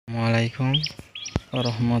अस्सलामुअलैकुम और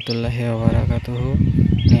रहमतुल्लाहि व बरकातुहू।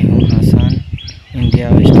 मैं हूँ हसन, इंडिया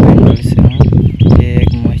वेस्ट बंगाल से हूँ। ये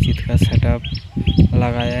एक मस्जिद का सेटअप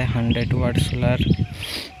लगाया है 100 वाट सोलर।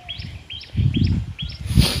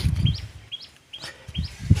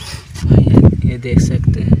 ये देख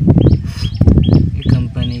सकते हैं, ये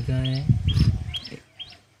कंपनी का है।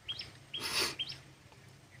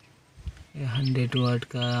 ये 100 वाट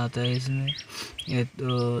का आता है। इसमें ये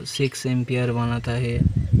तो 6 एम्पियर बनाता है।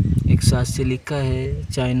 180 लिखा है,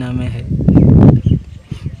 चाइना में है।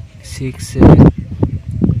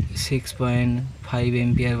 6.5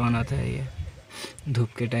 एम्पियर बनाता है ये धूप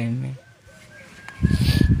के टाइम में।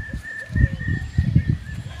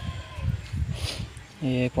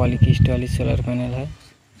 ये पॉलीक्रिस्टल सोलर पैनल है।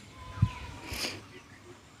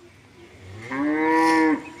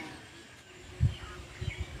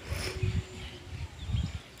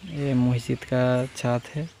 ये मस्जिद का छत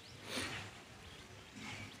है।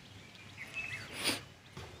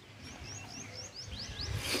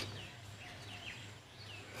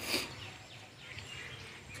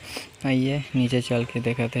 आइए नीचे चल के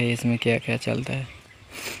दिखाते हैं इसमें क्या क्या चलता है।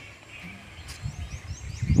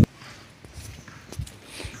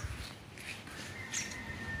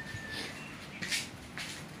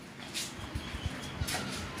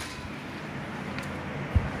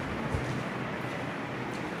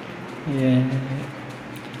 ये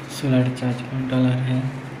सोलर चार्ज कंट्रोलर है।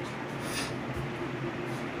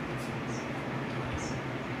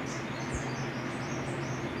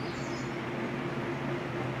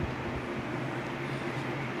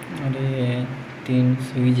 और ये 3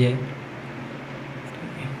 स्विच है।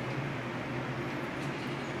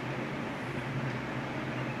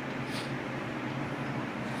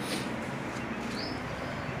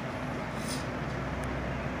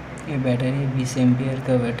 ये बैटरी 20 एम्पियर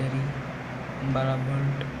का बैटरी, 12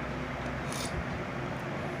 वोल्ट।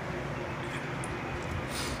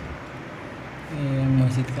 ये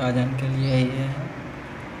मस्जिद का अजान के लिए ये है।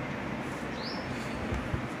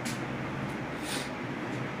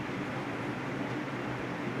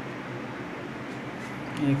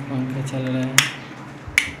 एक पंखा चल रहा है।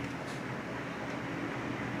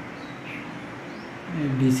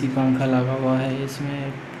 डीसी पंखा लगा हुआ है इसमें।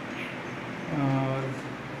 और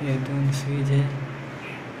ये 2 स्विच है।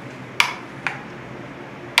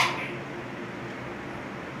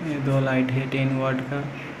 ये 2 लाइट है 10 वाट का।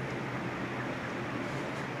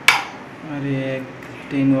 और ये एक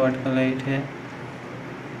 10 वाट का लाइट है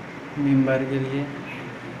मेंबर के लिए।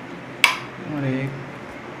 और एक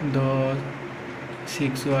 2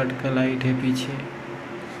 6 वाट का लाइट है पीछे।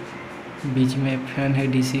 बीच में फैन है,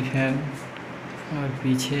 डीसी फैन। और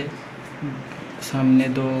पीछे सामने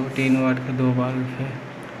 2 10 वाट का 2 बल्ब है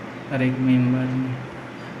और एक मेंबर में।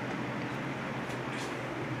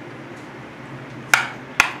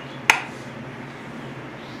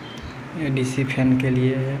 ये डीसी फैन के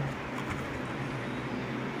लिए है।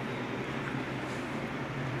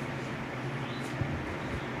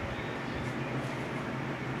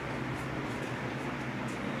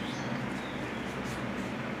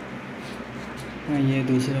 ये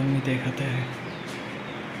दूसरा में दिखाते हैं।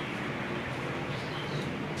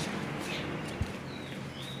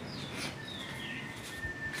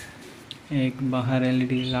 एक बाहर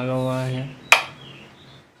एलईडी लगा हुआ है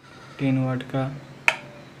 10 वाट का।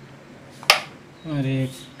 और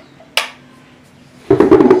एक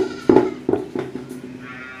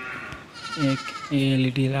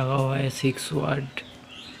एलईडी लगा हुआ है 6 वाट।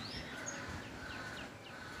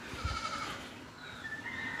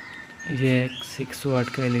 ये एक 6 वाट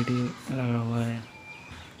का एलईडी लगा हुआ है।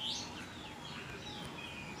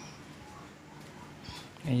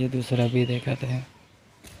 ये दूसरा भी दिखाते हैं।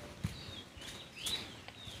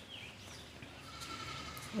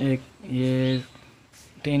 एक ये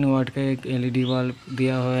 10 वाट का एक एलईडी बल्ब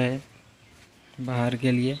दिया हुआ है बाहर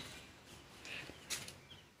के लिए।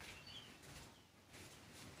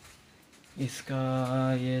 इसका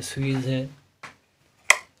ये स्विच है।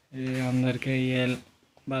 ये अंदर के ये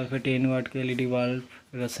बल्ब 10 वाट का एलईडी बल्ब,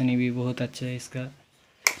 रोशनी भी बहुत अच्छा है इसका।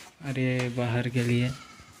 और ये बाहर के लिए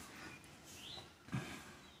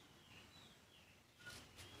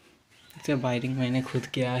इसका वायरिंग मैंने खुद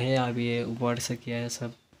किया है। अब ये ऊपर से किया है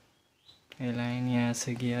सब। ये लाइन यहाँ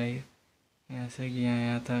से किया है, यहाँ से किया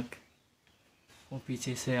यहाँ तक। वो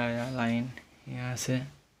पीछे से आया लाइन यहाँ से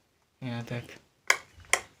यहाँ तक।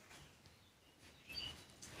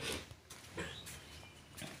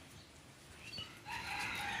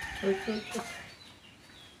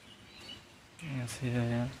 यहाँ से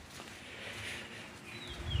आया,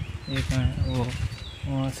 एक वो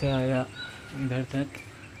वहाँ से आया इधर तक।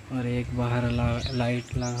 और एक बाहर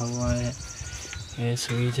लाइट लगा हुआ है। ये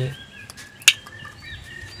स्विच है।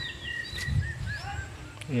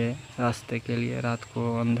 ये रास्ते के लिए। रात को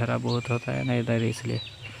अंधेरा बहुत होता है ना इधर, इसलिए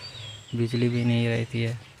बिजली भी नहीं रहती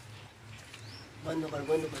है। बंद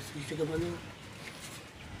कर शीशे के बंद।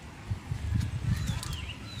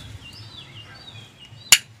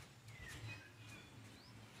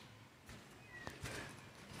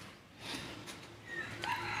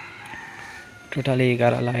 टोटली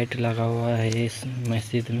 11 लाइट लगा हुआ है इस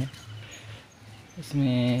मस्जिद में।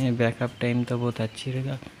 इसमें बैकअप टाइम तो बहुत अच्छी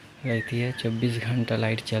रहती है, 24 घंटा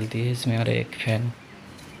लाइट चलती है इसमें, और एक फैन।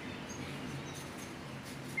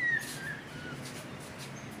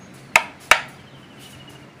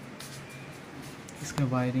 इसका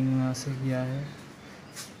वायरिंग वहाँ से किया है,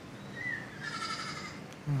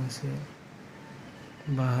 वहाँ से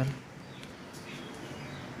बाहर।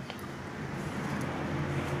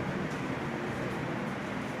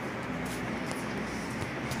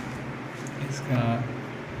 इसका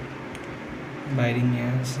वायरिंग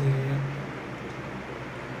यहाँ से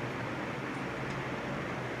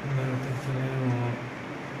उधर तक चले, वो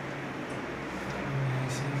यहाँ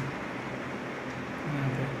से यहाँ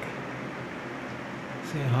तक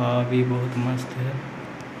से। हवा भी बहुत मस्त है।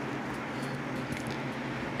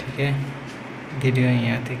 ठीक है, वीडियो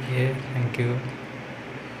यहाँ तक ही है। Thank you.